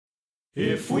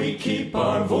If we keep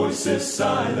our voices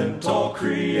silent, all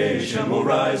creation will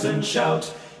rise and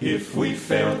shout. If we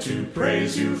fail to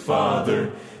praise you,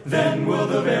 Father, then will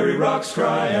the very rocks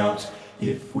cry out.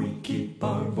 If we keep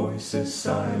our voices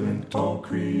silent, all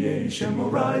creation will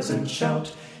rise and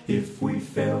shout. If we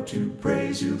fail to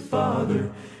praise you,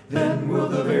 Father, then will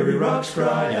the very rocks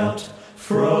cry out.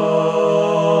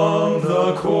 From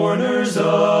the corners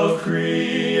of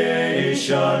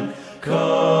creation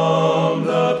come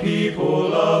the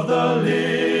people of the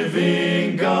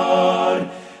living God.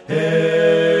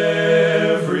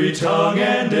 Every tongue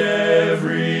and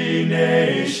every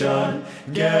nation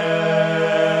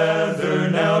gather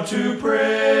now to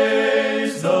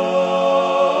praise the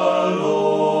Lord.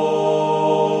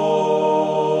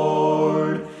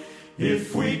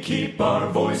 If we keep our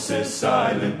voices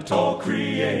silent, all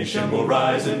creation will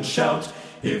rise and shout.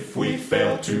 If we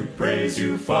fail to praise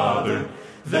you, Father,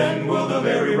 then will the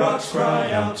very rocks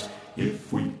cry out.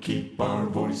 If we keep our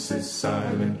voices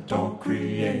silent, all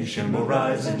creation will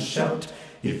rise and shout.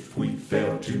 If we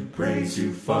fail to praise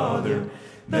you, Father,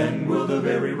 then will the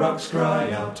very rocks cry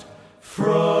out.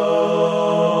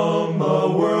 From a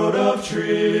world of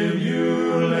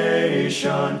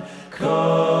tribulation,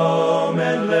 come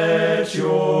and let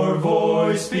your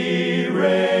voice be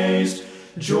raised.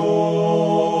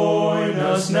 Join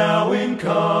us now in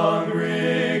congregation.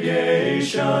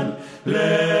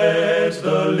 Let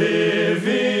the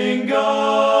living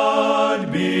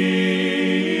God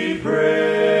be praised.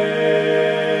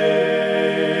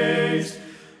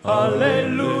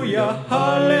 Alleluia,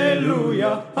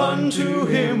 alleluia, unto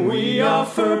him we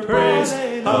offer praise.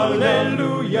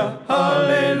 Alleluia,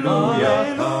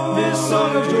 alleluia, this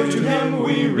song of joy to him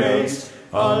we raise.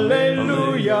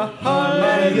 Alleluia,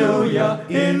 alleluia,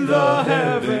 in the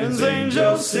heavens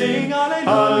angels sing.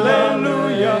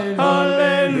 Alleluia,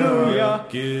 alleluia,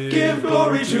 give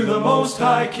glory to the Most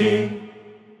High King.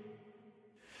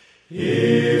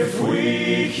 If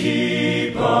we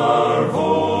keep our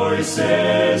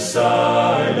voices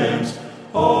silent,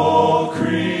 all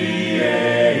creation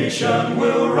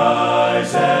will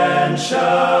rise and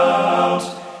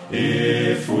shout.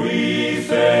 If we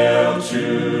fail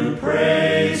to pray